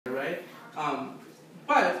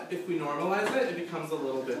But if we normalize it, it becomes a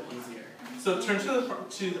little bit easier. So turn to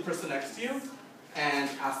the person next to you and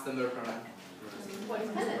ask them their pronoun. What is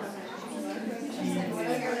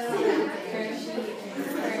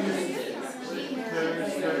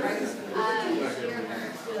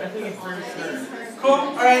Cool.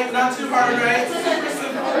 All right, not too hard, right? Super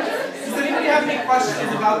simple. Does anybody have any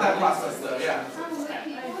questions about that process, though? Yeah. Would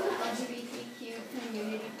people LGBTQ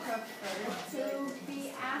community prefer to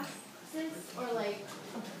be asked this, or like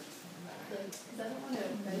doesn't want to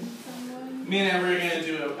offend someone? Me and Amber are gonna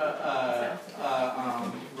do a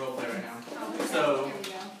role play right now. So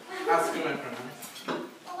ask me my pronouns.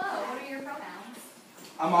 Hello. What are your pronouns?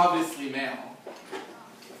 I'm obviously male.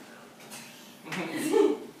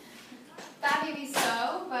 That may be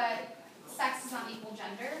so, but sex does not equal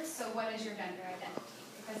gender. So what is your gender identity?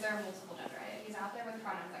 Because there are multiple gender identities out there with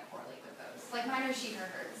pronouns that correlate with those. Like mine are she, her,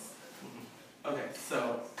 hers. Okay,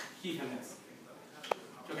 so he, him, his.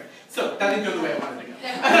 Okay, so that didn't go the way I wanted to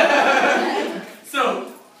go.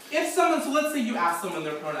 So if someone, so let's say you ask someone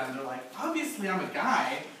their pronoun, they're like, obviously I'm a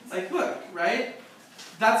guy. Like, look, right?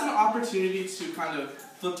 That's an opportunity to kind of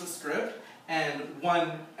flip the script and,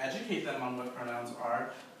 one, educate them on what pronouns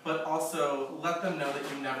are, but also let them know that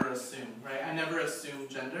you never assume, right? I never assume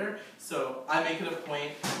gender, so I make it a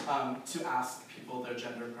point to ask people their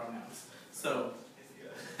gender pronouns. So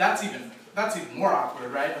that's even more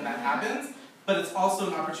awkward, right, when that happens, but it's also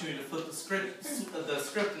an opportunity to flip the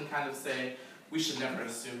script and kind of say, we should never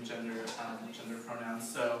assume gender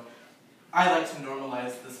pronouns. So I like to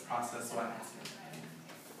normalize this process when I ask them.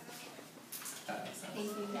 That makes sense. Thank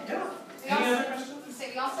you. Yeah. Any other questions? So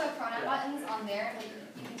we also have pronoun buttons on there. Like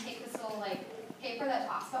you can take this little paper that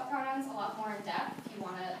talks about pronouns a lot more in depth if you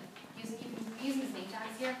want to use it. You can use these name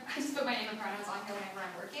tags here. I just put my name and pronouns on here whenever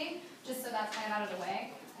I'm working, just so that's kind of out of the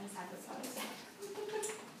way. I just had this one.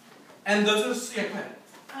 And those are, yeah, go ahead.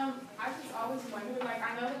 I just always wondered, like,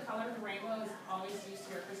 I know the color of the rainbow is always used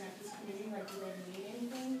to represent this community. Like, do they need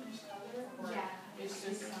anything, each color, or it's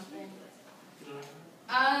just something?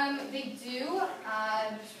 They do.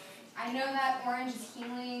 I know that orange is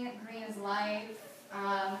healing, green is life.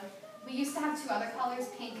 We used to have two other colors,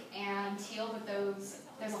 pink and teal, but there's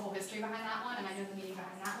a whole history behind that one, and I know the meaning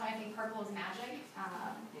behind that one. I think purple is magic.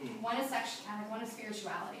 One is one is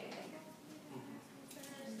spirituality, I think.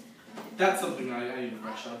 That's something I need to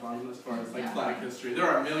brush up on as far as flag history. There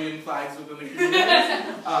are a million flags within the community.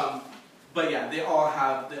 But yeah, they all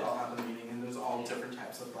have a meaning, and there's all different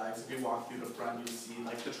types of flags. If you walk through the front, you see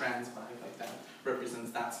like the trans flag, like that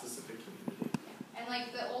represents that specific community. And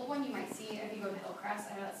like the old one you might see if you go to Hillcrest.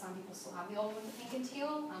 I know that some people still have the old one with pink and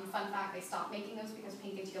teal. Fun fact, they stopped making those because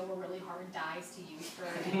pink and teal were really hard dyes to use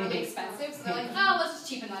and really expensive. So they're like, oh, let's just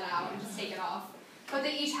cheapen that out and just take it off. But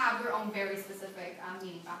they each have their own very specific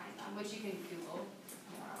meaning behind them, which you can Google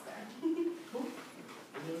more out there. Cool.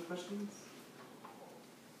 Any other questions?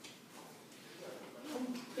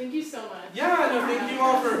 Thank you so much. Yeah, no, thank you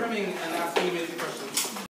all for coming and asking amazing questions.